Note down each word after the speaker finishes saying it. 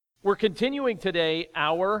We're continuing today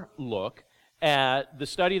our look at the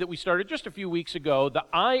study that we started just a few weeks ago, the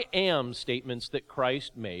I am statements that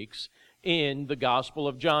Christ makes in the Gospel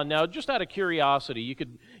of John. Now, just out of curiosity,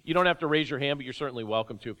 you don't have to raise your hand, but you're certainly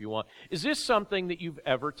welcome to if you want. Is this something that you've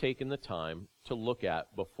ever taken the time to look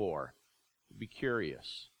at before? Be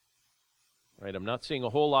curious. Right, I'm not seeing a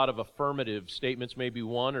whole lot of affirmative statements, maybe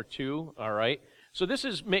one or two, all right? So this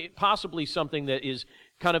is possibly something that is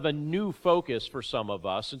kind of a new focus for some of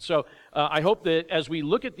us. And so I hope that as we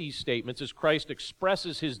look at these statements, as Christ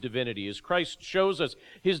expresses his divinity, as Christ shows us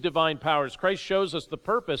his divine powers, Christ shows us the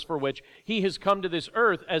purpose for which he has come to this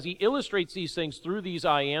earth, as he illustrates these things through these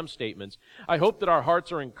I am statements, I hope that our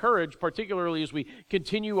hearts are encouraged, particularly as we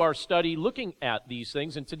continue our study looking at these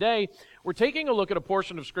things. And today, we're taking a look at a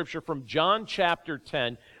portion of Scripture from John chapter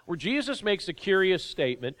 10, where Jesus makes a curious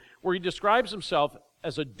statement where he describes himself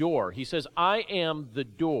as a door. He says, I am the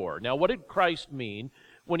door. Now, what did Christ mean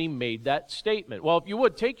when he made that statement? Well, if you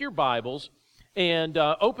would, take your Bibles and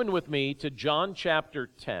open with me to John chapter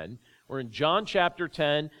 10. We're in John chapter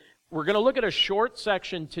 10. We're going to look at a short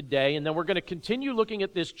section today, and then we're going to continue looking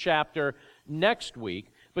at this chapter next week.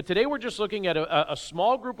 But today we're just looking at a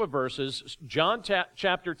small group of verses, John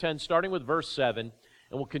chapter 10, starting with verse 7,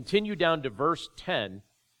 and we'll continue down to verse 10.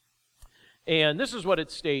 And this is what it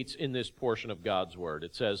states in this portion of God's Word.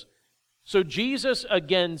 It says, So Jesus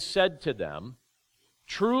again said to them,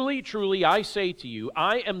 Truly, truly, I say to you,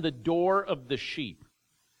 I am the door of the sheep.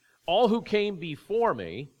 All who came before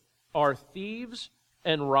me are thieves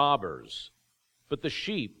and robbers, but the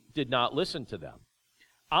sheep did not listen to them.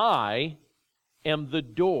 I am the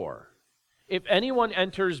door. If anyone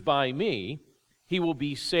enters by me, he will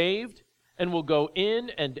be saved and will go in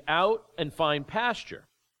and out and find pasture.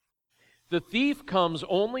 The thief comes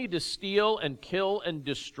only to steal and kill and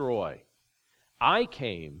destroy. I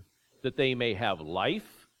came that they may have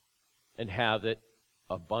life and have it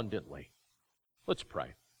abundantly. Let's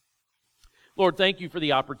pray. Lord, thank you for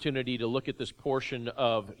the opportunity to look at this portion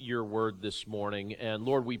of your word this morning. And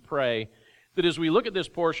Lord, we pray that as we look at this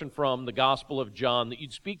portion from the Gospel of John, that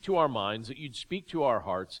you'd speak to our minds, that you'd speak to our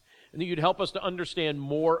hearts, and that you'd help us to understand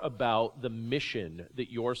more about the mission that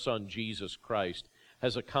your Son, Jesus Christ,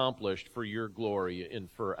 has accomplished for your glory and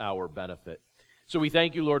for our benefit. So we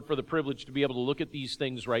thank you, Lord, for the privilege to be able to look at these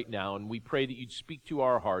things right now, and we pray that you'd speak to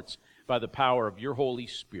our hearts by the power of your Holy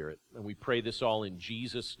Spirit. And we pray this all in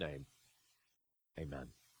Jesus' name. Amen.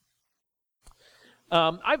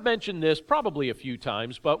 I've mentioned this probably a few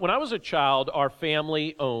times, but when I was a child, our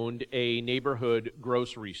family owned a neighborhood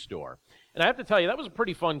grocery store. And I have to tell you, that was a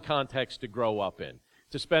pretty fun context to grow up in.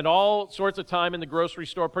 To spend all sorts of time in the grocery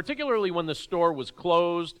store, particularly when the store was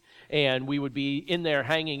closed, and we would be in there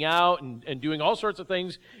hanging out and doing all sorts of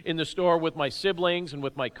things in the store with my siblings and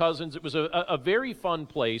with my cousins. It was a very fun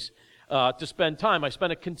place to spend time. I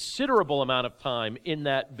spent a considerable amount of time in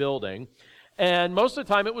that building, and most of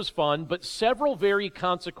the time it was fun, but several very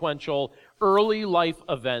consequential early life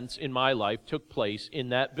events in my life took place in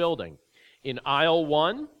that building. In aisle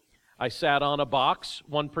 1, I sat on a box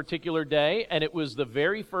one particular day, and it was the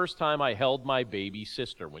very first time I held my baby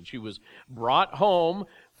sister. When she was brought home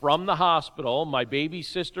from the hospital, my baby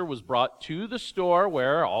sister was brought to the store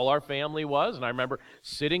where all our family was, and I remember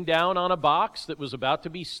sitting down on a box that was about to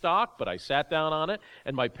be stocked, but I sat down on it,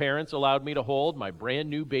 and my parents allowed me to hold my brand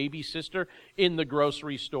new baby sister in the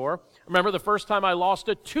grocery store. I remember the first time I lost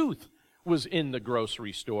a tooth was in the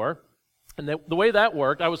grocery store. And the way that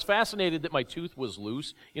worked, I was fascinated that my tooth was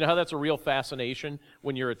loose. You know how that's a real fascination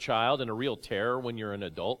when you're a child and a real terror when you're an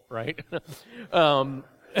adult, right? But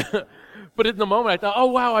in the moment, I thought, oh,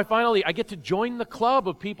 wow, I get to join the club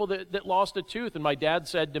of people that lost a tooth. And my dad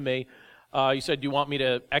said to me, he said, do you want me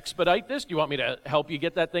to expedite this? Do you want me to help you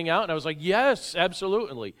get that thing out? And I was like, yes,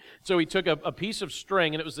 absolutely. So he took a piece of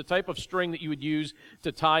string, and it was the type of string that you would use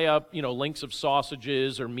to tie up, links of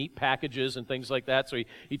sausages or meat packages and things like that. So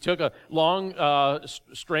he took a long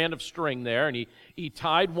strand of string there, and he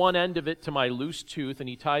tied one end of it to my loose tooth, and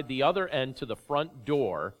he tied the other end to the front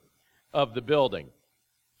door of the building.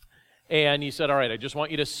 And he said, all right, I just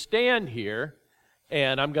want you to stand here,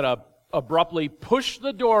 and I'm going to abruptly push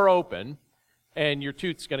the door open, and your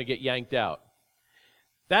tooth's going to get yanked out.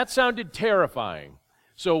 That sounded terrifying.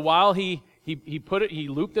 So while he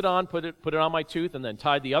looped it on, put it on my tooth, and then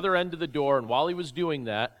tied the other end of the door, and while he was doing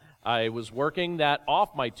that, I was working that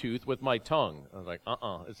off my tooth with my tongue. I was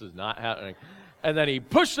like, this is not happening. And then he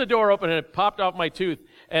pushed the door open, and it popped off my tooth,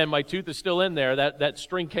 and my tooth is still in there. That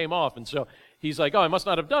string came off, and so he's like, I must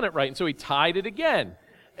not have done it right. And so he tied it again.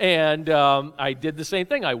 And I did the same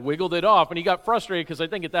thing. I wiggled it off, and he got frustrated because I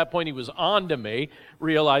think at that point he was on to me,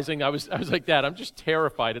 realizing I was like, Dad, I'm just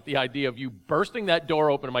terrified at the idea of you bursting that door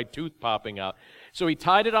open and my tooth popping out. So he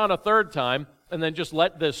tied it on a third time and then just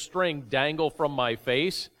let the string dangle from my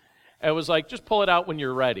face. And it was like, just pull it out when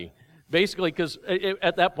you're ready. Basically, because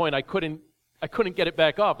at that point I couldn't get it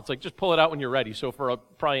back off. It's like, just pull it out when you're ready. So for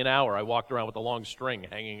probably an hour, I walked around with a long string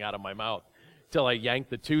hanging out of my mouth till I yanked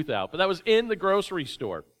the tooth out. But that was in the grocery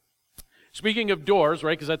store. Speaking of doors,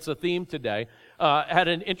 right, because that's the theme today, had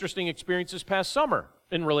an interesting experience this past summer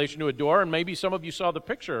in relation to a door, and maybe some of you saw the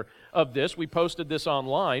picture of this. We posted this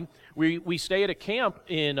online. We stay at a camp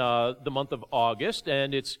in the month of August,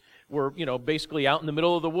 and we're basically out in the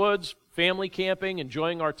middle of the woods, family camping,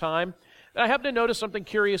 enjoying our time. And I happened to notice something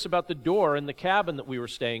curious about the door in the cabin that we were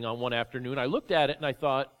staying on one afternoon. I looked at it and I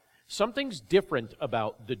thought, something's different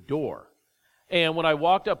about the door. And when I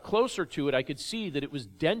walked up closer to it, I could see that it was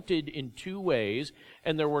dented in two ways,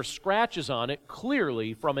 and there were scratches on it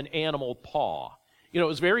clearly from an animal paw. It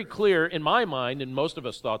was very clear in my mind, and most of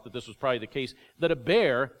us thought that this was probably the case, that a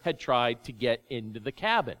bear had tried to get into the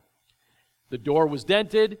cabin. The door was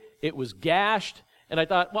dented, it was gashed, and I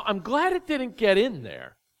thought, well, I'm glad it didn't get in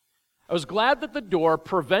there. I was glad that the door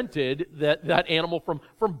prevented that animal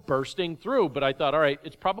from bursting through, but I thought, all right,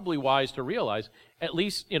 it's probably wise to realize, at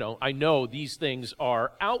least, I know these things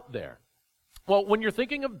are out there. Well, when you're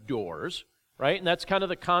thinking of doors, right, and that's kind of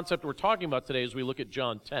the concept we're talking about today as we look at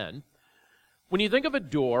John 10, when you think of a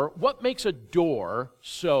door, what makes a door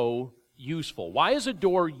so useful? Why is a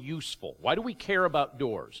door useful? Why do we care about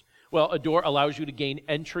doors? Well, a door allows you to gain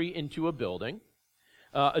entry into a building.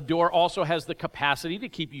 A door also has the capacity to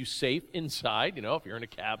keep you safe inside. If you're in a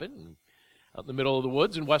cabin out in the middle of the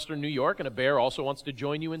woods in western New York and a bear also wants to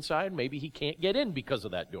join you inside, maybe he can't get in because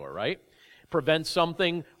of that door, right? Prevents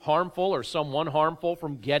something harmful or someone harmful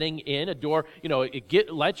from getting in. A door,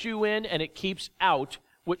 it lets you in and it keeps out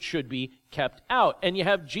what should be kept out. And you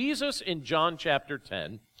have Jesus in John chapter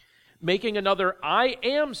 10 making another I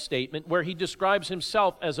am statement where he describes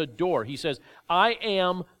himself as a door. He says, I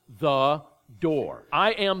am the door.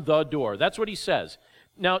 I am the door. That's what he says.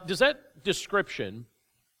 Now, does that description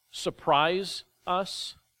surprise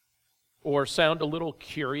us or sound a little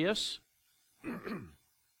curious? What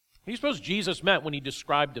do you suppose Jesus meant when he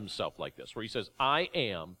described himself like this, where he says, I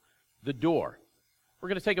am the door? We're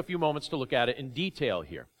going to take a few moments to look at it in detail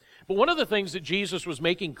here. But one of the things that Jesus was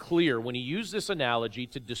making clear when he used this analogy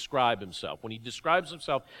to describe himself, when he describes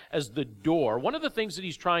himself as the door, one of the things that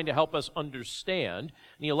he's trying to help us understand, and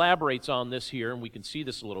he elaborates on this here, and we can see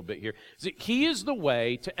this a little bit here, is that he is the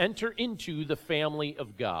way to enter into the family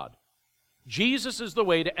of God. Jesus is the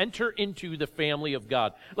way to enter into the family of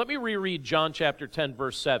God. Let me reread John chapter 10,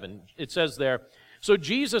 verse 7. It says there, so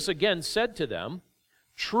Jesus again said to them,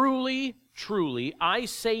 truly, truly, I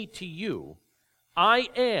say to you, I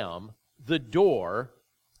am the door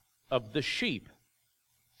of the sheep.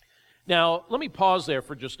 Now, let me pause there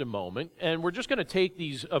for just a moment, and we're just going to take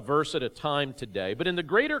these a verse at a time today. But in the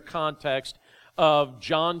greater context of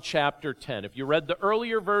John chapter 10, if you read the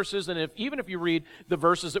earlier verses, and even if you read the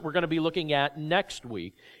verses that we're going to be looking at next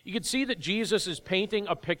week, you can see that Jesus is painting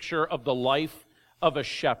a picture of the life of a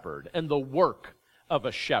shepherd and the work of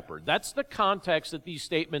a shepherd. That's the context that these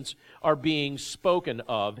statements are being spoken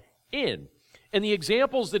of in. And the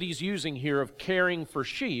examples that he's using here of caring for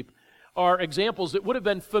sheep are examples that would have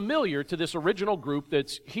been familiar to this original group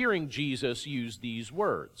that's hearing Jesus use these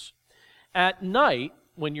words. At night,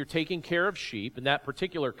 when you're taking care of sheep, in that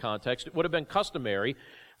particular context, it would have been customary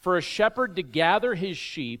for a shepherd to gather his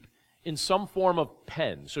sheep in some form of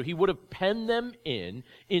pen. So he would have penned them in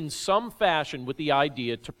some fashion with the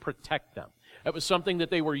idea to protect them. That was something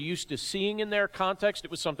that they were used to seeing in their context.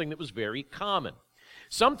 It was something that was very common.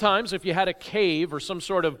 Sometimes if you had a cave or some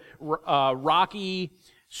sort of rocky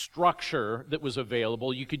structure that was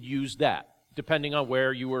available, you could use that, depending on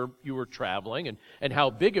where you were traveling and how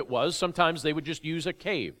big it was. Sometimes they would just use a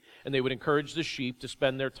cave, and they would encourage the sheep to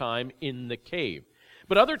spend their time in the cave.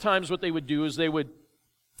 But other times what they would do is they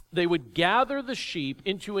would gather the sheep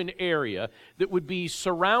into an area that would be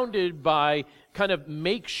surrounded by kind of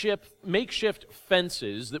makeshift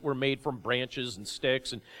fences that were made from branches and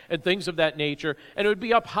sticks and things of that nature. And it would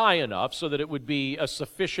be up high enough so that it would be a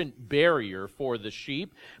sufficient barrier for the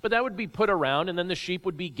sheep. But that would be put around, and then the sheep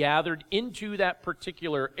would be gathered into that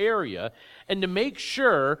particular area. And to make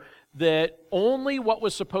sure that only what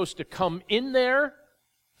was supposed to come in there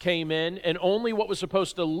came in, and only what was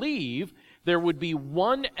supposed to leave, there would be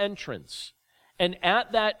one entrance. And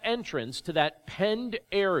at that entrance to that penned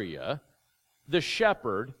area, the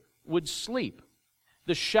shepherd would sleep.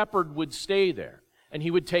 The shepherd would stay there. and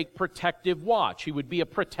he would take protective watch. He would be a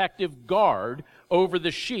protective guard over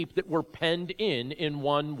the sheep that were penned in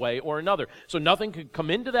one way or another. So nothing could come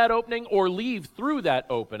into that opening or leave through that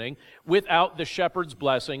opening without the shepherd's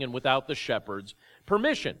blessing and without the shepherd's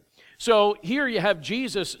permission. So here you have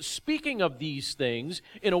Jesus speaking of these things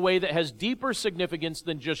in a way that has deeper significance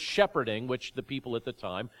than just shepherding, which the people at the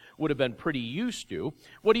time would have been pretty used to.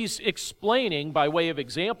 What he's explaining by way of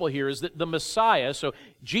example here is that the Messiah, so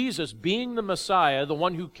Jesus being the Messiah, the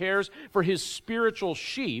one who cares for his spiritual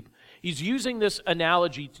sheep, he's using this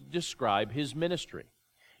analogy to describe his ministry.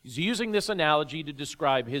 He's using this analogy to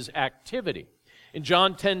describe his activity. In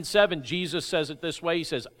John 10:7, Jesus says it this way. He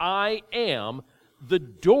says, I am the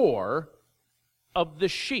door of the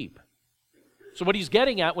sheep. So what he's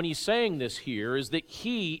getting at when he's saying this here is that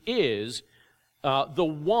he is the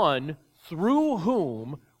one through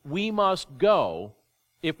whom we must go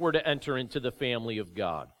if we're to enter into the family of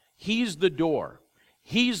God. He's the door.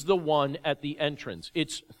 He's the one at the entrance.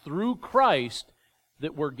 It's through Christ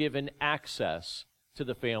that we're given access to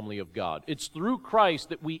the family of God. It's through Christ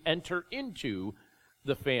that we enter into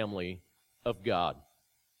the family of God.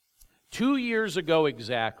 2 years ago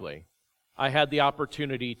exactly, I had the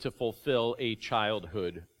opportunity to fulfill a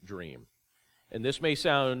childhood dream. And this may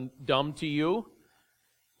sound dumb to you.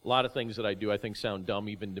 A lot of things that I do I think sound dumb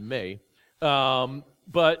even to me.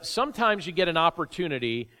 But sometimes you get an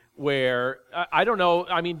opportunity where, I don't know,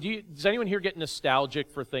 I mean, does anyone here get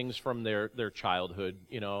nostalgic for things from their childhood?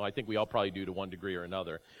 You know, I think we all probably do to one degree or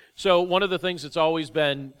another. So one of the things that's always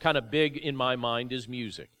been kind of big in my mind is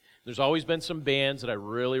music. There's always been some bands that I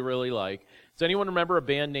really, really like. Does anyone remember a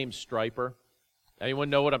band named Stryper?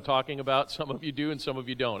 Anyone know what I'm talking about? Some of you do and some of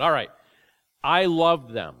you don't. All right. I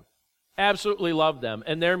loved them. Absolutely loved them.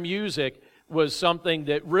 And their music was something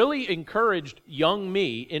that really encouraged young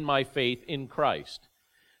me in my faith in Christ.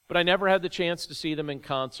 But I never had the chance to see them in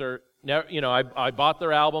concert. I bought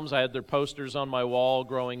their albums. I had their posters on my wall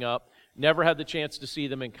growing up. Never had the chance to see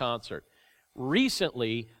them in concert.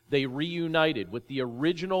 Recently, they reunited with the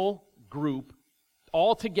original group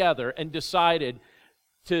all together and decided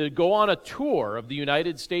to go on a tour of the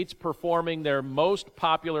United States performing their most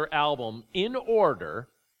popular album in order,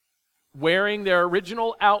 wearing their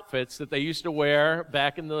original outfits that they used to wear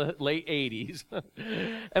back in the late 80s.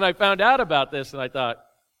 And I found out about this and I thought,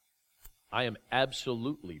 I am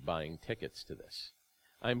absolutely buying tickets to this.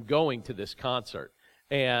 I'm going to this concert.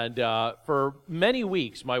 And for many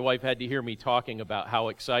weeks, my wife had to hear me talking about how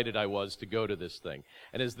excited I was to go to this thing.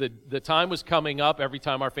 And as the time was coming up, every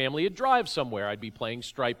time our family would drive somewhere, I'd be playing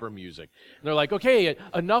Stryper music. And they're like, okay,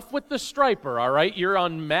 enough with the Stryper, all right? You're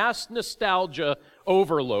on mass nostalgia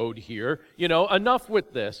overload here. You know, enough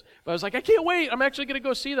with this. But I was like, I can't wait. I'm actually going to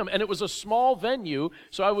go see them. And it was a small venue,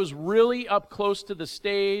 so I was really up close to the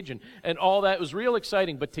stage and all that. It was real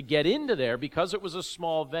exciting. But to get into there, because it was a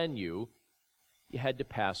small venue, you had to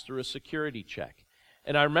pass through a security check.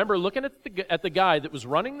 And I remember looking at the guy that was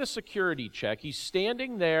running the security check. He's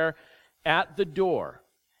standing there at the door.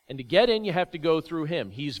 And to get in, you have to go through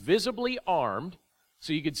him. He's visibly armed.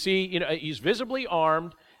 So you could see, he's visibly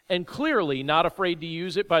armed and clearly not afraid to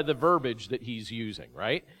use it by the verbiage that he's using,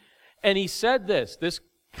 right? And he said this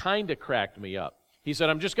kind of cracked me up. He said,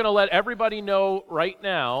 I'm just going to let everybody know right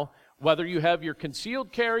now whether you have your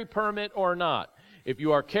concealed carry permit or not. If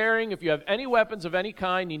you are carrying, if you have any weapons of any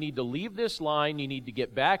kind, you need to leave this line. You need to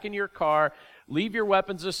get back in your car, leave your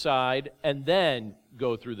weapons aside, and then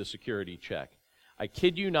go through the security check. I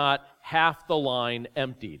kid you not, half the line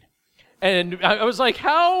emptied. And I was like,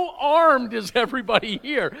 how armed is everybody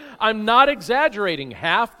here? I'm not exaggerating.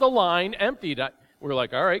 Half the line emptied. We're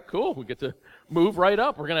like, all right, cool. We get to move right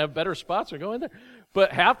up. We're going to have better spots. We're going there.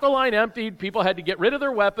 But half the line emptied. People had to get rid of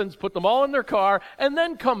their weapons, put them all in their car, and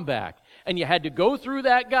then come back. And you had to go through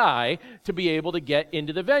that guy to be able to get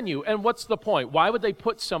into the venue. And what's the point? Why would they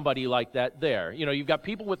put somebody like that there? You know, you've got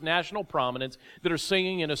people with national prominence that are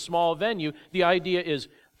singing in a small venue. The idea is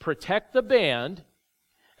protect the band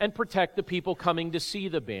and protect the people coming to see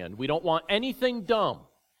the band. We don't want anything dumb.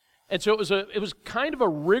 And so it was kind of a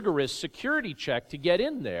rigorous security check to get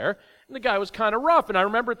in there. And the guy was kind of rough. And I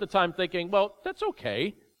remember at the time thinking, well, that's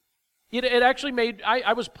okay. It actually made,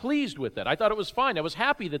 I was pleased with it. I thought it was fine. I was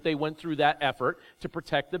happy that they went through that effort to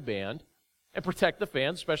protect the band and protect the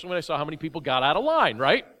fans, especially when I saw how many people got out of line,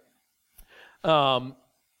 right? But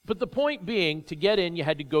the point being, to get in, you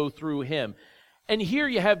had to go through him. And here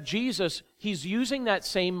you have Jesus. He's using that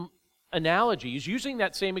same analogy. He's using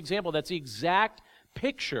that same example. That's the exact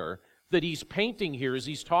picture that he's painting here as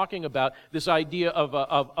he's talking about this idea of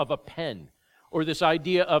a pen or this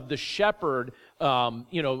idea of the shepherd,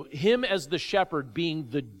 him as the shepherd being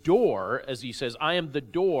the door, as he says, I am the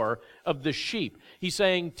door of the sheep. He's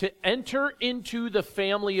saying to enter into the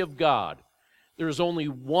family of God, there is only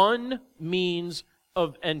one means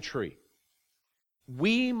of entry.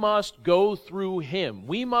 We must go through him.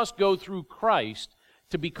 We must go through Christ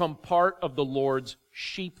to become part of the Lord's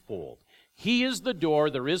sheepfold. He is the door.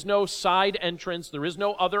 There is no side entrance. There is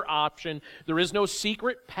no other option. There is no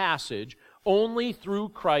secret passage. Only through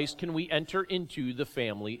Christ can we enter into the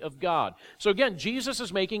family of God. So again, Jesus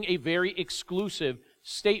is making a very exclusive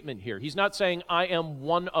statement here. He's not saying, I am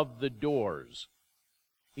one of the doors.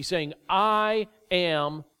 He's saying, I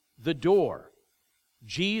am the door.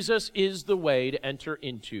 Jesus is the way to enter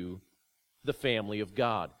into the family of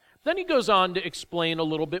God. Then he goes on to explain a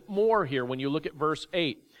little bit more here when you look at verse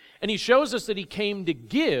 8. And he shows us that he came to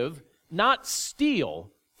give, not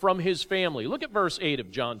steal, from his family. Look at verse 8 of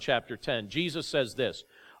John chapter 10. Jesus says this,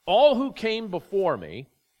 all who came before me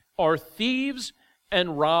are thieves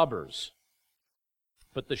and robbers,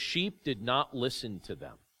 but the sheep did not listen to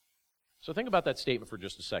them. So think about that statement for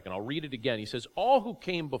just a second. I'll read it again. He says, all who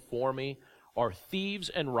came before me are thieves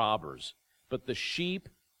and robbers, but the sheep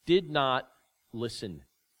did not listen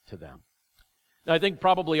to them. Now, I think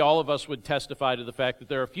probably all of us would testify to the fact that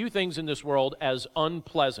there are few things in this world as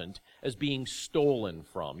unpleasant as being stolen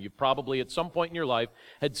from. You've probably at some point in your life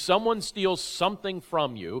had someone steal something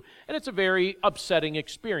from you, and it's a very upsetting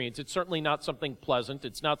experience. It's certainly not something pleasant.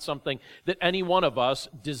 It's not something that any one of us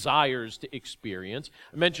desires to experience.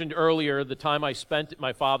 I mentioned earlier the time I spent at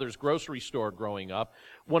my father's grocery store growing up.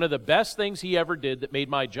 One of the best things he ever did that made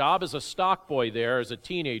my job as a stock boy there as a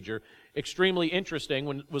teenager extremely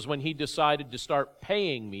interesting was when he decided to start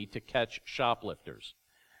paying me to catch shoplifters.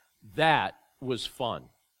 That was fun.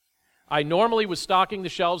 I normally was stocking the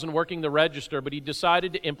shelves and working the register, but he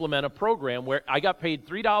decided to implement a program where I got paid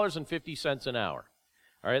 $3.50 an hour.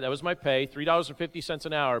 All right, that was my pay, $3.50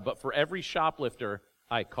 an hour, but for every shoplifter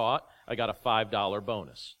I caught, I got a $5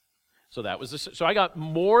 bonus. So that was so I got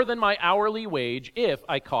more than my hourly wage if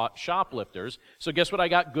I caught shoplifters. So guess what I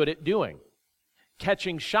got good at doing?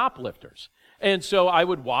 Catching shoplifters. And so I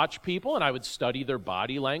would watch people and I would study their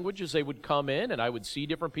body language as they would come in, and I would see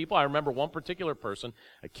different people. I remember one particular person,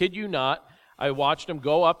 I kid you not, I watched him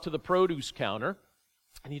go up to the produce counter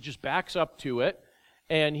and he just backs up to it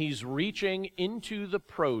and he's reaching into the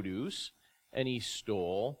produce and he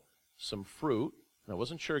stole some fruit. I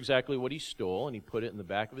wasn't sure exactly what he stole, and he put it in the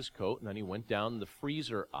back of his coat, and then he went down the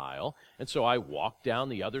freezer aisle. And so I walked down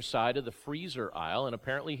the other side of the freezer aisle, and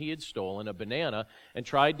apparently he had stolen a banana and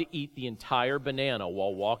tried to eat the entire banana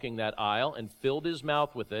while walking that aisle and filled his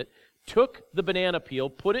mouth with it, took the banana peel,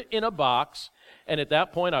 put it in a box, and at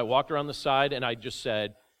that point I walked around the side and I just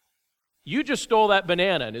said, you just stole that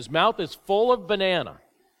banana, and his mouth is full of banana.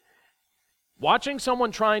 Watching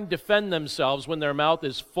someone try and defend themselves when their mouth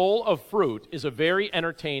is full of fruit is a very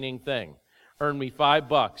entertaining thing. Earned me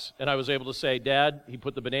 $5, and I was able to say, Dad, he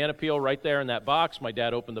put the banana peel right there in that box. My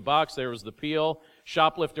dad opened the box. There was the peel.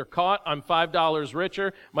 Shoplifter caught. I'm $5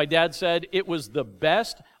 richer. My dad said it was the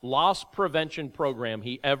best loss prevention program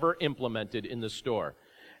he ever implemented in the store.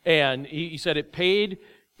 And he said it paid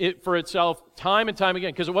it for itself time and time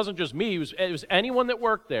again, because it wasn't just me. It was anyone that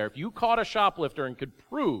worked there. If you caught a shoplifter and could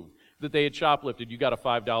prove that they had shoplifted, you got a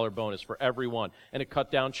 $5 bonus for everyone, and it cut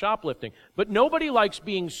down shoplifting. But nobody likes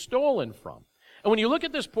being stolen from. And when you look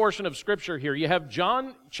at this portion of Scripture here, you have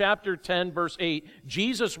John chapter 10, verse 8,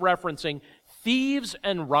 Jesus referencing thieves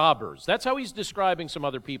and robbers. That's how he's describing some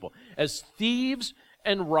other people, as thieves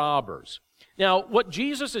and robbers. Now, what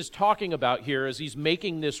Jesus is talking about here as he's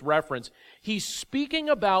making this reference, he's speaking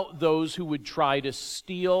about those who would try to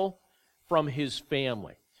steal from his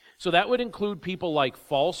family. So that would include people like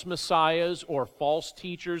false messiahs or false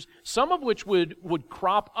teachers, some of which would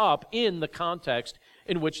crop up in the context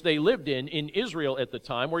in which they lived in Israel at the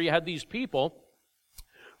time, where you had these people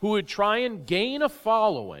who would try and gain a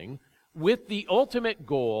following with the ultimate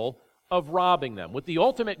goal of robbing them, with the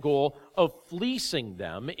ultimate goal of fleecing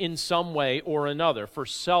them in some way or another for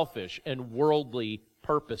selfish and worldly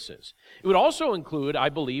purposes. It would also include, I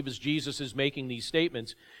believe, as Jesus is making these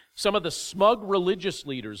statements, some of the smug religious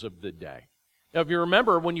leaders of the day. Now, if you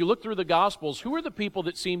remember, when you look through the Gospels, who are the people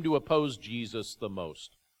that seem to oppose Jesus the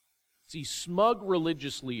most? It's these smug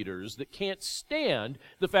religious leaders that can't stand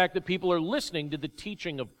the fact that people are listening to the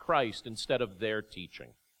teaching of Christ instead of their teaching.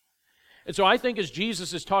 And so I think as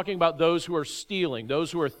Jesus is talking about those who are stealing,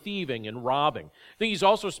 those who are thieving and robbing, I think he's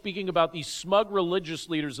also speaking about these smug religious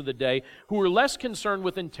leaders of the day who are less concerned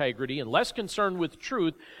with integrity and less concerned with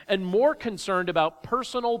truth and more concerned about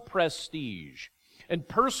personal prestige and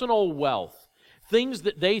personal wealth things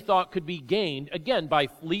that they thought could be gained, again, by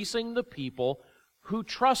fleecing the people who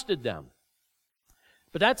trusted them.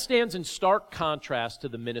 But that stands in stark contrast to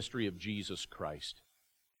the ministry of Jesus Christ.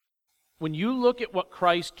 When you look at what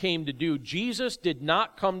Christ came to do, Jesus did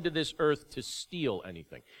not come to this earth to steal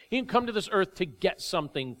anything. He didn't come to this earth to get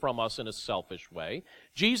something from us in a selfish way.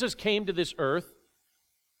 Jesus came to this earth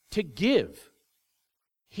to give.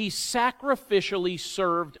 He sacrificially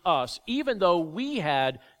served us, even though we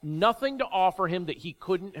had nothing to offer him that he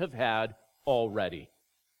couldn't have had already.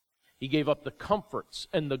 He gave up the comforts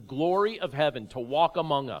and the glory of heaven to walk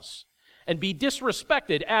among us and be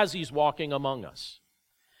disrespected as he's walking among us,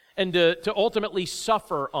 and to ultimately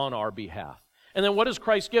suffer on our behalf. And then what does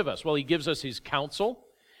Christ give us? Well, he gives us his counsel.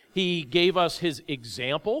 He gave us his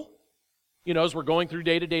example. You know, as we're going through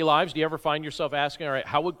day-to-day lives, do you ever find yourself asking, all right,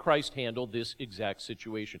 how would Christ handle this exact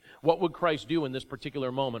situation? What would Christ do in this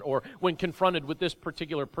particular moment? Or when confronted with this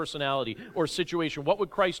particular personality or situation, what would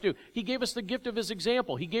Christ do? He gave us the gift of his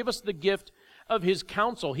example. He gave us the gift of his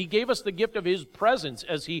counsel. He gave us the gift of his presence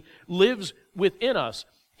as he lives within us.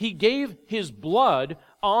 He gave his blood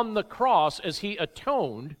on the cross as he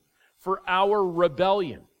atoned for our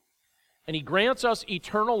rebellion. And he grants us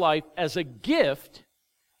eternal life as a gift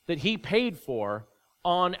that he paid for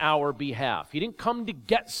on our behalf. He didn't come to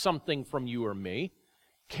get something from you or me.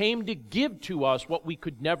 He came to give to us what we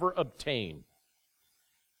could never obtain.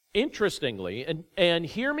 Interestingly, and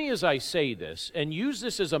hear me as I say this, and use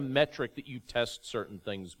this as a metric that you test certain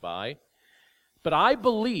things by, but I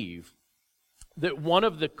believe that one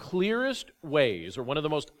of the clearest ways, or one of the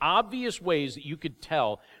most obvious ways that you could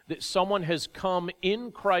tell that someone has come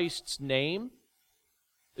in Christ's name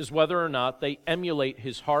is whether or not they emulate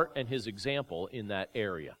his heart and his example in that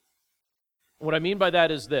area. What I mean by that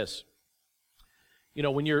is this. You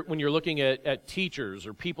know, when you're looking at teachers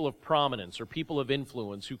or people of prominence or people of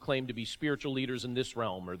influence who claim to be spiritual leaders in this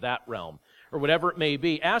realm or that realm, or whatever it may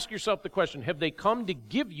be, ask yourself the question, have they come to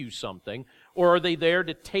give you something, or are they there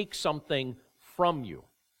to take something from you?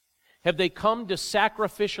 Have they come to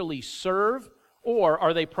sacrificially serve, or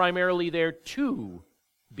are they primarily there to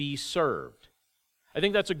be served? I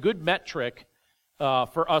think that's a good metric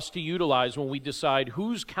for us to utilize when we decide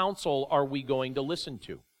whose counsel are we going to listen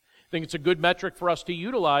to. I think it's a good metric for us to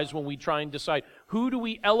utilize when we try and decide who do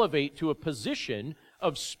we elevate to a position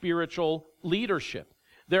of spiritual leadership.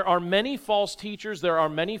 There are many false teachers, there are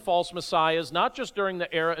many false messiahs, not just during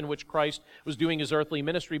the era in which Christ was doing his earthly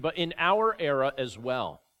ministry, but in our era as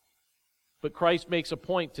well. But Christ makes a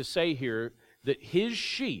point to say here that his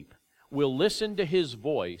sheep will listen to his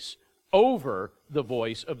voice over the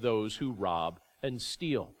voice of those who rob and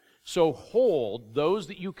steal. So hold those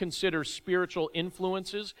that you consider spiritual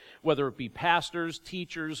influences, whether it be pastors,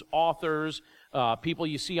 teachers, authors, people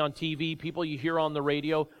you see on TV, people you hear on the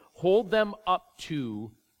radio, hold them up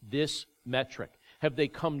to this metric. Have they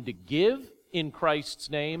come to give in Christ's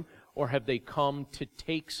name, or have they come to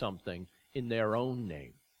take something in their own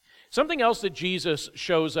name? Something else that Jesus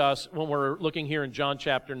shows us when we're looking here in John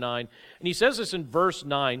chapter 9, and he says this in verse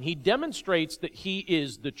 9, he demonstrates that he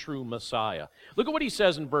is the true Messiah. Look at what he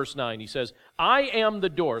says in verse 9. He says, I am the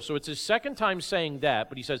door. So it's his second time saying that,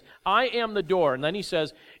 but he says, I am the door. And then he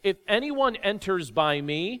says, if anyone enters by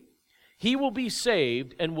me, he will be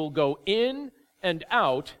saved and will go in and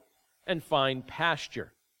out and find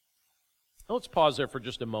pasture. Now let's pause there for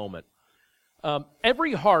just a moment.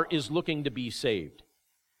 Every heart is looking to be saved.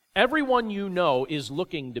 Everyone you know is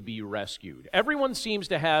looking to be rescued. Everyone seems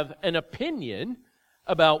to have an opinion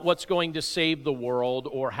about what's going to save the world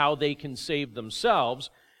or how they can save themselves.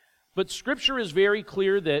 But Scripture is very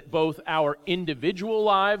clear that both our individual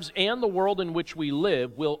lives and the world in which we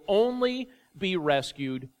live will only be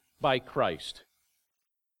rescued by Christ.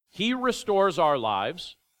 He restores our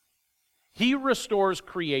lives. He restores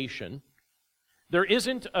creation. There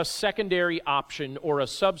isn't a secondary option or a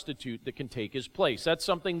substitute that can take his place. That's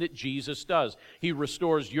something that Jesus does. He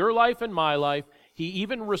restores your life and my life. He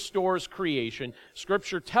even restores creation.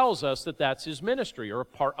 Scripture tells us that that's his ministry, or a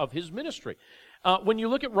part of his ministry. When you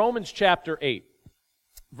look at Romans chapter 8,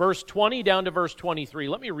 verse 20 down to verse 23,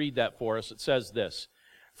 let me read that for us. It says this,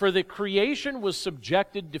 for the creation was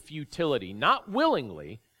subjected to futility, not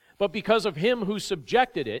willingly, but because of him who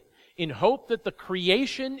subjected it, in hope that the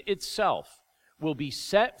creation itself will be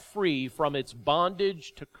set free from its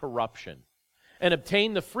bondage to corruption and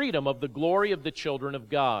obtain the freedom of the glory of the children of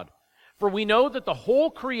God. For we know that the whole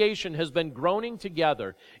creation has been groaning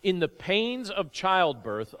together in the pains of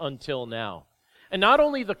childbirth until now. And not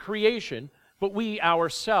only the creation, but we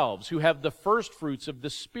ourselves, who have the first fruits of the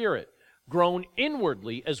Spirit, groan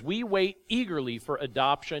inwardly as we wait eagerly for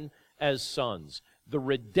adoption as sons, the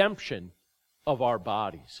redemption of our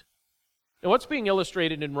bodies. And what's being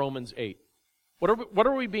illustrated in Romans 8? What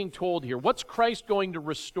are we being told here? What's Christ going to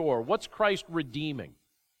restore? What's Christ redeeming?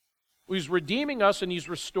 He's redeeming us and he's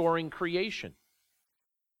restoring creation.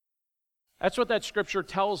 That's what that scripture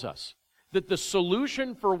tells us. That the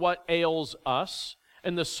solution for what ails us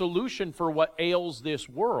and the solution for what ails this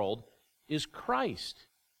world is Christ.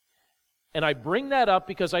 And I bring that up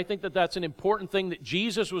because I think that that's an important thing that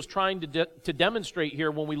Jesus was trying to demonstrate here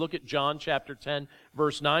when we look at John chapter 10,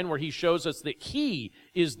 verse 9, where he shows us that he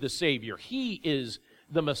is the Savior. He is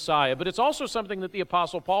the Messiah. But it's also something that the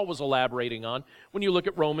Apostle Paul was elaborating on when you look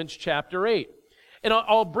at Romans chapter 8. And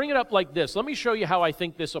I'll bring it up like this. Let me show you how I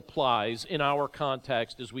think this applies in our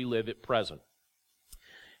context as we live at present.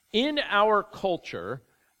 In our culture,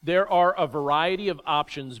 there are a variety of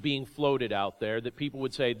options being floated out there that people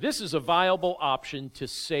would say, this is a viable option to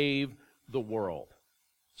save the world.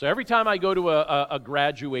 So every time I go to a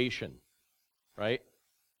graduation, right,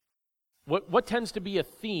 what tends to be a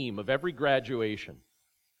theme of every graduation?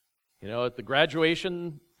 You know,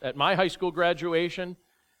 at my high school graduation,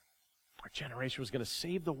 our generation was going to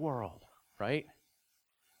save the world, right?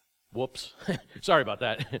 Whoops. Sorry about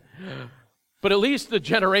that. But at least the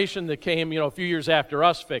generation that came, a few years after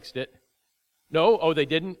us fixed it. No? Oh, they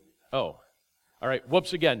didn't? Oh. All right,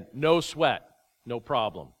 whoops again. No sweat. No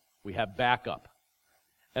problem. We have backup.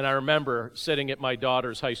 And I remember sitting at my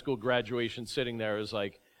daughter's high school graduation, sitting there, it was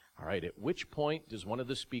like, all right, at which point does one of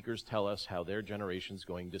the speakers tell us how their generation's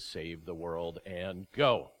going to save the world and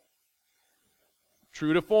go?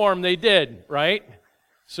 True to form, they did, right?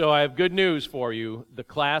 So I have good news for you. The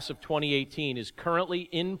class of 2018 is currently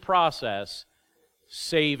in process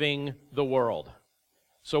saving the world.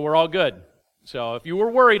 So we're all good. So if you were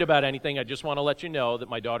worried about anything, I just want to let you know that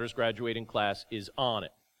my daughter's graduating class is on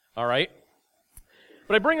it. All right?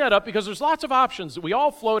 But I bring that up because there's lots of options that we all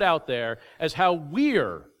float out there as how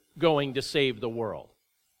we're going to save the world.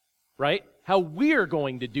 Right? How we're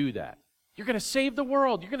going to do that. You're going to save the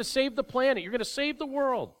world. You're going to save the planet. You're going to save the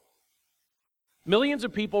world. Millions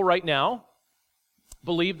of people right now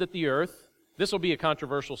believe that the earth, this will be a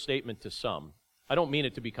controversial statement to some. I don't mean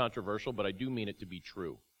it to be controversial, but I do mean it to be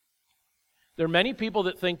true. There are many people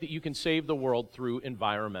that think that you can save the world through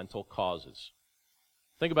environmental causes.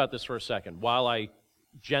 Think about this for a second while I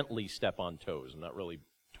gently step on toes. I'm not really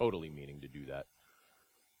totally meaning to do that.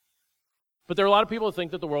 But there are a lot of people that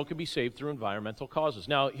think that the world can be saved through environmental causes.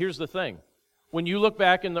 Now, here's the thing. When you look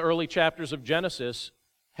back in the early chapters of Genesis,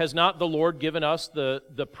 has not the Lord given us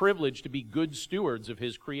the privilege to be good stewards of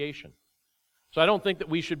His creation? So I don't think that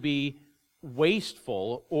we should be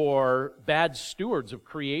wasteful or bad stewards of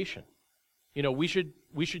creation. We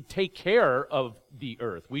should take care of the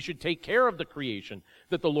earth. We should take care of the creation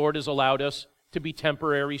that the Lord has allowed us to be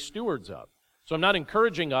temporary stewards of. So I'm not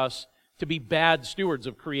encouraging us to be bad stewards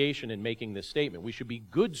of creation in making this statement. We should be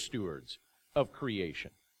good stewards of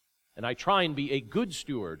creation. And I try and be a good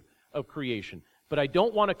steward of creation. But I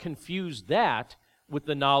don't want to confuse that with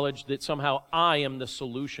the knowledge that somehow I am the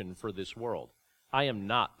solution for this world. I am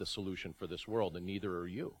not the solution for this world, and neither are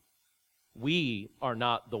you. We are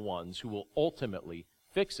not the ones who will ultimately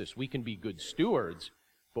fix this. We can be good stewards,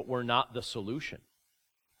 but we're not the solution.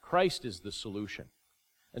 Christ is the solution.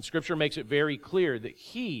 And Scripture makes it very clear that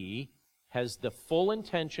He has the full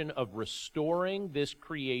intention of restoring this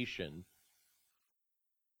creation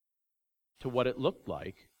to what it looked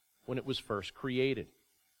like when it was first created.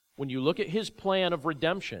 When you look at His plan of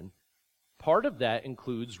redemption, part of that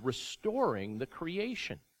includes restoring the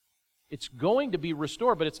creation. It's going to be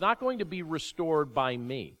restored, but it's not going to be restored by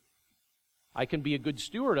me. I can be a good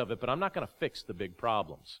steward of it, but I'm not going to fix the big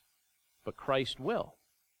problems. But Christ will.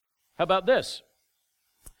 How about this?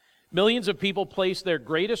 Millions of people place their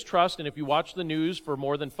greatest trust, and if you watch the news for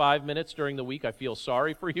more than 5 minutes during the week, I feel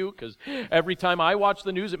sorry for you, because every time I watch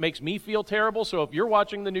the news, it makes me feel terrible. So if you're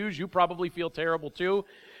watching the news, you probably feel terrible too.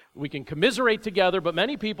 We can commiserate together, but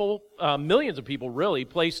many people, millions of people really,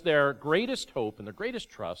 place their greatest hope and their greatest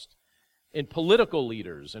trust in political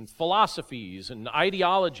leaders and philosophies and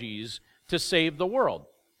ideologies to save the world.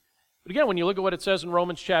 But again, when you look at what it says in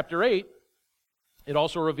Romans chapter 8, it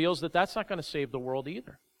also reveals that that's not going to save the world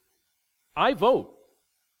either. I vote.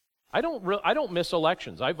 I don't miss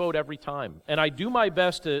elections. I vote every time. And I do my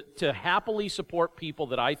best to happily support people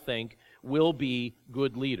that I think will be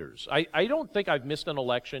good leaders. I don't think I've missed an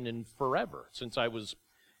election in forever, since I was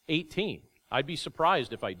 18. I'd be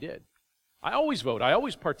surprised if I did. I always vote. I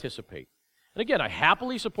always participate. And again, I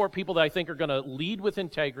happily support people that I think are going to lead with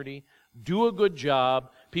integrity, do a good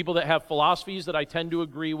job, people that have philosophies that I tend to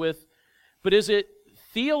agree with. But is it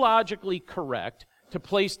theologically correct to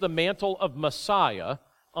place the mantle of Messiah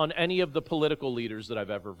on any of the political leaders that I've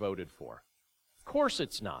ever voted for. Of course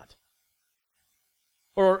it's not.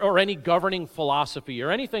 Or any governing philosophy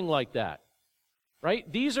or anything like that.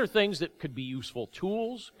 Right? These are things that could be useful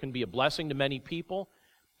tools, can be a blessing to many people,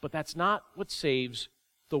 but that's not what saves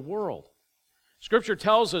the world. Scripture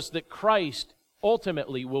tells us that Christ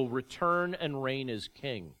ultimately will return and reign as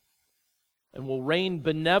king, and will reign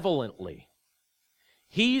benevolently.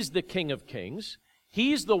 He's the King of Kings.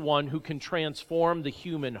 He's the one who can transform the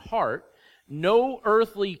human heart. No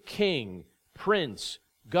earthly king, prince,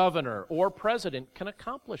 governor, or president can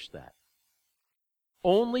accomplish that.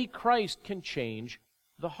 Only Christ can change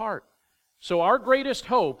the heart. So our greatest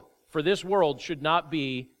hope for this world should not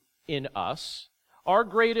be in us. Our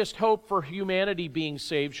greatest hope for humanity being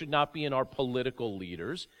saved should not be in our political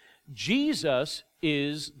leaders. Jesus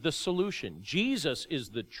is the solution. Jesus is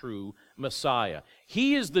the true Messiah.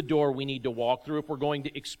 He is the door we need to walk through if we're going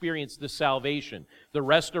to experience the salvation, the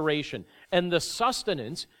restoration, and the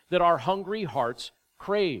sustenance that our hungry hearts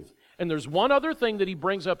crave. And there's one other thing that he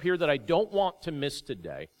brings up here that I don't want to miss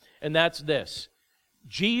today, and that's this.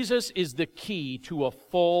 Jesus is the key to a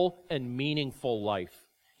full and meaningful life.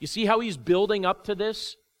 You see how he's building up to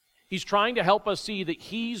this? He's trying to help us see that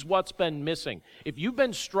he's what's been missing. If you've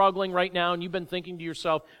been struggling right now and you've been thinking to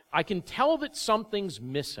yourself, I can tell that something's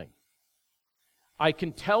missing. I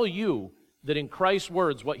can tell you that in Christ's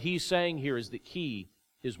words, what he's saying here is that he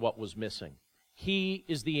is what was missing. He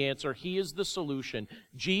is the answer. He is the solution.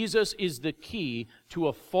 Jesus is the key to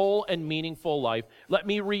a full and meaningful life. Let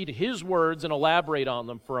me read his words and elaborate on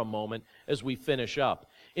them for a moment as we finish up.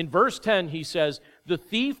 In verse 10, he says, "The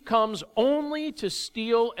thief comes only to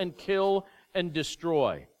steal and kill and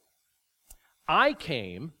destroy. I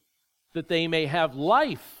came that they may have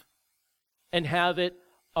life and have it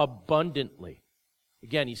abundantly."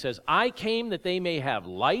 Again, he says, I came that they may have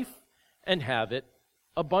life and have it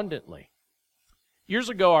abundantly. Years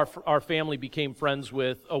ago, our family became friends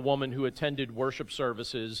with a woman who attended worship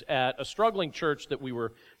services at a struggling church that we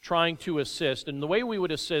were trying to assist. And the way we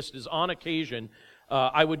would assist is on occasion,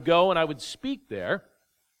 I would go and I would speak there,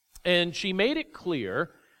 and she made it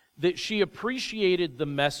clear that she appreciated the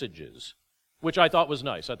messages, which I thought was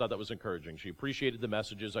nice. I thought that was encouraging. She appreciated the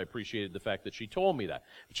messages. I appreciated the fact that she told me that.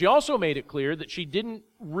 But she also made it clear that she didn't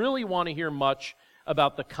really want to hear much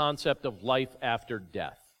about the concept of life after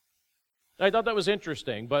death. I thought that was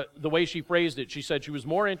interesting, but the way she phrased it, she said she was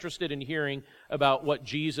more interested in hearing about what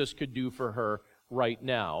Jesus could do for her right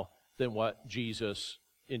now than what Jesus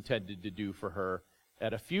intended to do for her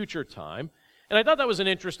at a future time. And I thought that was an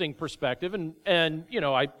interesting perspective, and you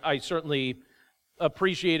know, I certainly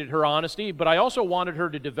appreciated her honesty, but I also wanted her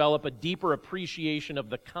to develop a deeper appreciation of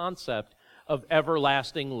the concept of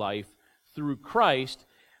everlasting life through Christ.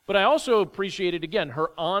 But I also appreciated, again, her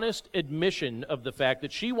honest admission of the fact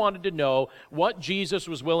that she wanted to know what Jesus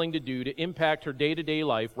was willing to do to impact her day-to-day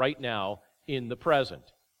life right now in the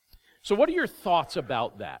present. So what are your thoughts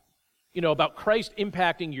about that? You know, about Christ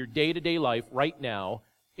impacting your day-to-day life right now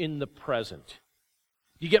in the present.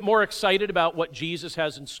 Do you get more excited about what Jesus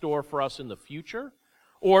has in store for us in the future?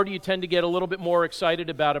 Or do you tend to get a little bit more excited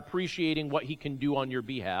about appreciating what he can do on your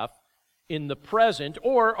behalf in the present?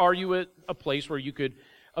 Or are you at a place where you could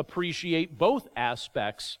appreciate both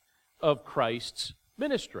aspects of Christ's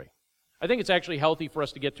ministry? I think it's actually healthy for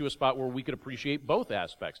us to get to a spot where we could appreciate both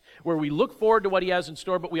aspects, where we look forward to what he has in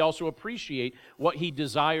store, but we also appreciate what he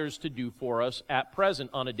desires to do for us at present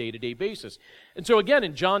on a day-to-day basis. And so again,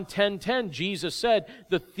 in John 10:10, Jesus said,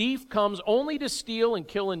 "The thief comes only to steal and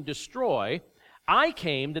kill and destroy. I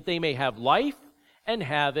came that they may have life and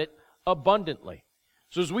have it abundantly."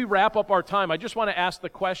 So as we wrap up our time, I just want to ask the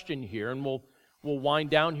question here, and we'll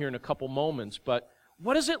wind down here in a couple moments, but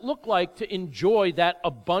what does it look like to enjoy that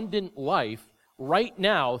abundant life right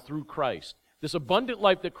now through Christ? This abundant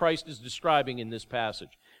life that Christ is describing in this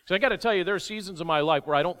passage. Because I got to tell you, there are seasons of my life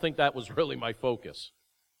where I don't think that was really my focus.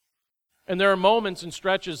 And there are moments and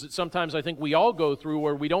stretches that sometimes I think we all go through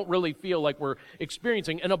where we don't really feel like we're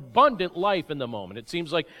experiencing an abundant life in the moment. It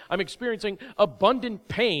seems like I'm experiencing abundant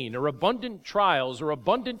pain or abundant trials or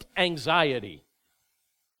abundant anxiety.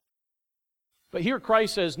 But here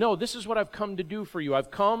Christ says, no, this is what I've come to do for you. I've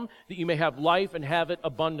come that you may have life and have it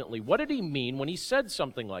abundantly. What did he mean when he said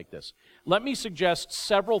something like this? Let me suggest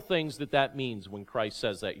several things that means when Christ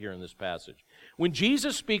says that here in this passage. When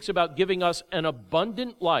Jesus speaks about giving us an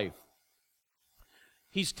abundant life,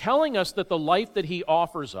 he's telling us that the life that he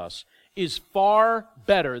offers us is far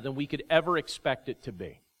better than we could ever expect it to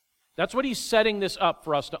be. That's what he's setting this up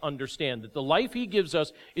for us to understand, that the life he gives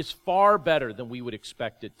us is far better than we would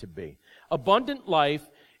expect it to be. Abundant life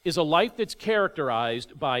is a life that's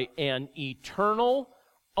characterized by an eternal,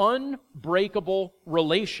 unbreakable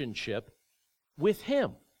relationship with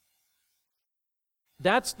Him.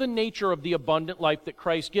 That's the nature of the abundant life that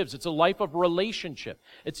Christ gives. It's a life of relationship.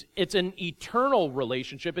 It's an eternal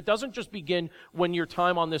relationship. It doesn't just begin when your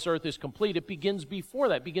time on this earth is complete. It begins before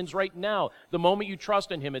that. It begins right now. The moment you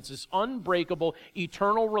trust in Him, it's this unbreakable,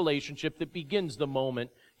 eternal relationship that begins the moment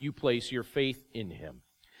you place your faith in Him.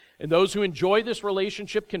 And those who enjoy this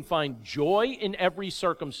relationship can find joy in every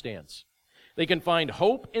circumstance. They can find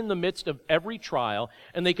hope in the midst of every trial,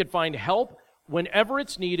 and they can find help whenever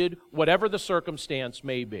it's needed, whatever the circumstance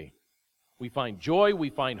may be. We find joy, we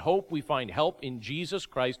find hope, we find help in Jesus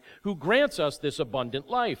Christ, who grants us this abundant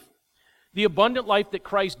life. The abundant life that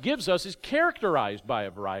Christ gives us is characterized by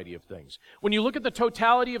a variety of things. When you look at the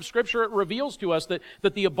totality of Scripture, it reveals to us that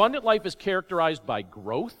the abundant life is characterized by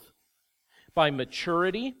growth, by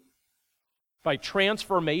maturity, by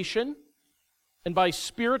transformation, and by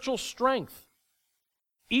spiritual strength.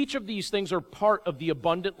 Each of these things are part of the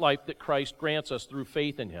abundant life that Christ grants us through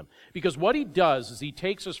faith in Him. Because what He does is He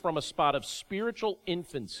takes us from a spot of spiritual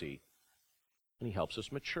infancy and He helps us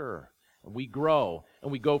mature. And we grow,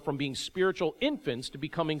 and we go from being spiritual infants to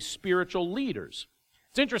becoming spiritual leaders.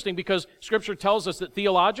 It's interesting because Scripture tells us that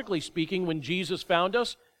theologically speaking, when Jesus found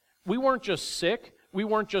us, we weren't just sick, we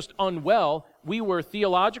weren't just unwell, we were,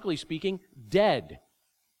 theologically speaking, dead.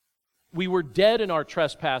 We were dead in our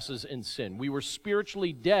trespasses and sin. We were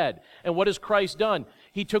spiritually dead. And what has Christ done?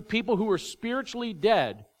 He took people who were spiritually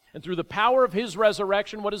dead, and through the power of His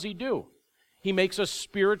resurrection, what does He do? He makes us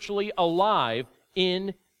spiritually alive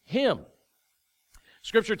in Him.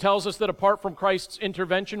 Scripture tells us that apart from Christ's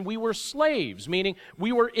intervention, we were slaves, meaning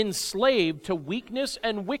we were enslaved to weakness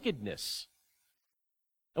and wickedness.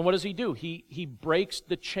 And what does He do? He breaks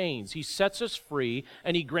the chains. He sets us free,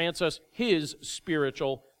 and He grants us His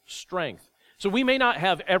spiritual strength. So we may not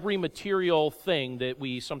have every material thing that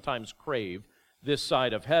we sometimes crave this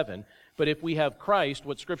side of heaven, but if we have Christ,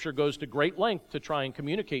 what Scripture goes to great length to try and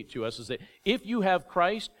communicate to us is that if you have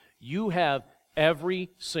Christ, you have every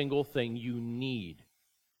single thing you need.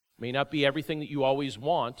 It may not be everything that you always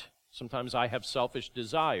want. Sometimes I have selfish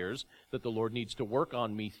desires that the Lord needs to work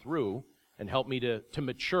on me through and help me to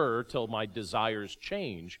mature till my desires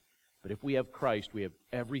change. But if we have Christ, we have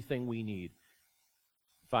everything we need.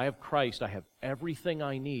 If I have Christ, I have everything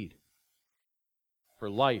I need for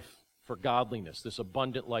life, for godliness, this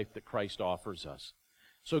abundant life that Christ offers us.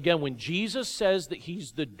 So again, when Jesus says that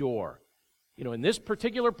He's the door, in this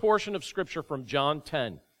particular portion of Scripture from John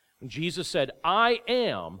 10, when Jesus said, I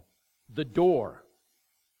am the door,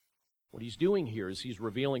 what He's doing here is He's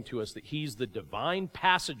revealing to us that He's the divine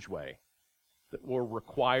passageway that we're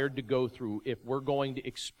required to go through if we're going to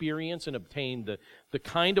experience and obtain the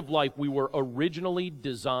kind of life we were originally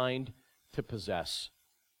designed to possess.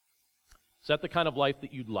 Is that the kind of life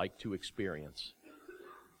that you'd like to experience?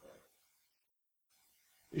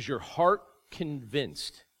 Is your heart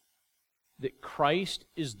convinced that Christ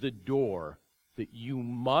is the door that you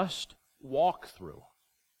must walk through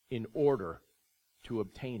in order to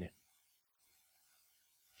obtain it?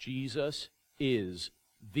 Jesus is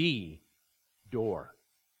the door.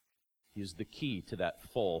 He is the key to that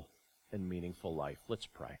full and meaningful life. Let's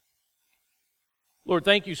pray. Lord,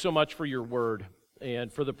 thank You so much for Your word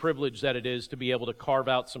and for the privilege that it is to be able to carve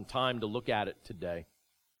out some time to look at it today.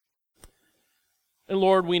 And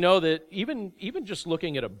Lord, we know that even just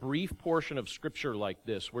looking at a brief portion of Scripture like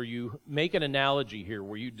this, where You make an analogy here,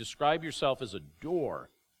 where You describe Yourself as a door,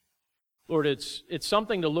 Lord, it's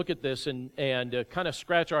something to look at this and kind of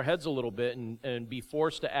scratch our heads a little bit and be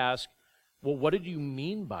forced to ask, well, what did You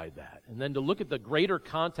mean by that? And then to look at the greater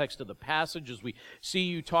context of the passage as we see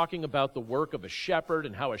You talking about the work of a shepherd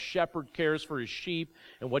and how a shepherd cares for his sheep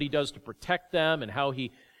and what he does to protect them and how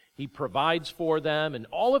he provides for them and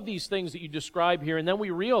all of these things that You describe here. And then we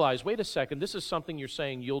realize, wait a second, this is something You're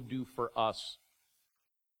saying You'll do for us.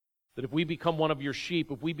 That if we become one of Your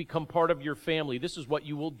sheep, if we become part of Your family, this is what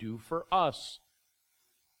You will do for us.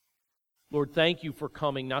 Lord, thank You for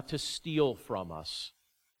coming not to steal from us,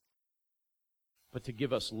 but to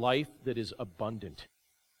give us life that is abundant.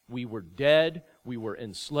 We were dead, we were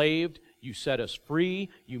enslaved, You set us free,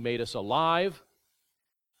 You made us alive.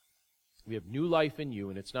 We have new life in You,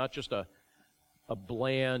 and it's not just a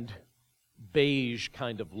bland, beige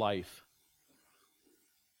kind of life.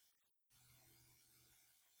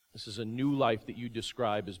 This is a new life that You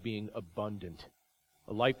describe as being abundant,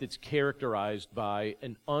 a life that's characterized by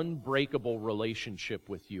an unbreakable relationship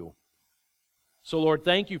with You. So, Lord,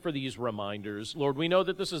 thank You for these reminders. Lord, we know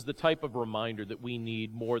that this is the type of reminder that we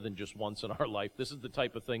need more than just once in our life. This is the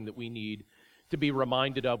type of thing that we need to be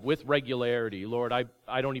reminded of with regularity. Lord,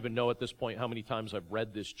 I don't even know at this point how many times I've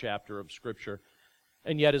read this chapter of Scripture.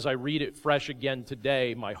 And yet as I read it fresh again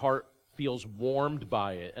today, my heart feels warmed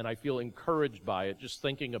by it, and I feel encouraged by it, just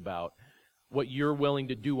thinking about what you're willing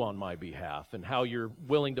to do on my behalf, and how you're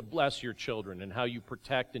willing to bless your children, and how you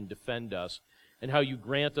protect and defend us, and how you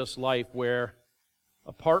grant us life where,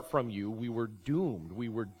 apart from you, we were doomed, we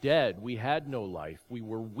were dead, we had no life, we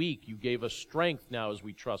were weak. You gave us strength now as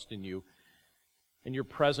we trust in you, and you're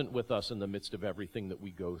present with us in the midst of everything that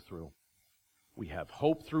we go through. We have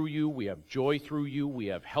hope through you, we have joy through you, we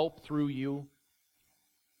have help through you.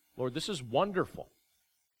 Lord, this is wonderful.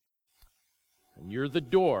 And you're the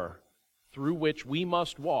door through which we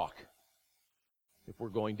must walk if we're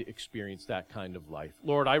going to experience that kind of life.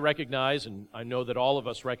 Lord, I recognize, and I know that all of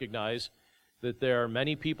us recognize, that there are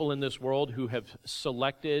many people in this world who have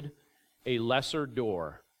selected a lesser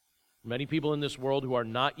door. Many people in this world who are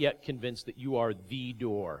not yet convinced that you are the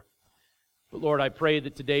door. But Lord, I pray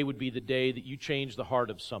that today would be the day that you change the heart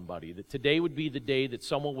of somebody, that today would be the day that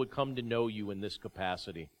someone would come to know you in this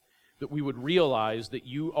capacity, that we would realize that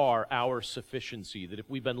you are our sufficiency, that if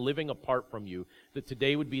we've been living apart from you, that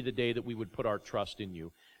today would be the day that we would put our trust in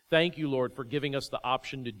you. Thank you, Lord, for giving us the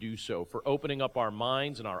option to do so, for opening up our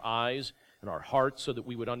minds and our eyes and our hearts so that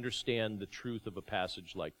we would understand the truth of a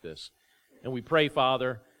passage like this. And we pray,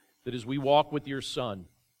 Father, that as we walk with your Son,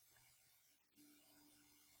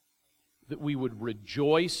 that we would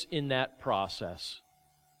rejoice in that process,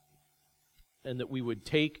 and that we would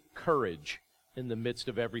take courage in the midst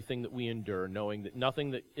of everything that we endure, knowing that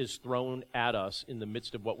nothing that is thrown at us in the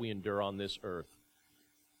midst of what we endure on this earth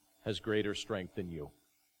has greater strength than you.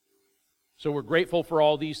 So we're grateful for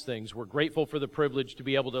all these things. We're grateful for the privilege to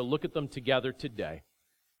be able to look at them together today.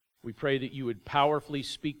 We pray that you would powerfully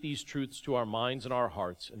speak these truths to our minds and our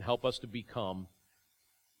hearts and help us to become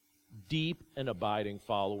deep and abiding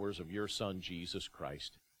followers of your Son, Jesus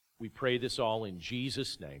Christ. We pray this all in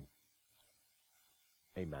Jesus' name.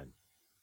 Amen.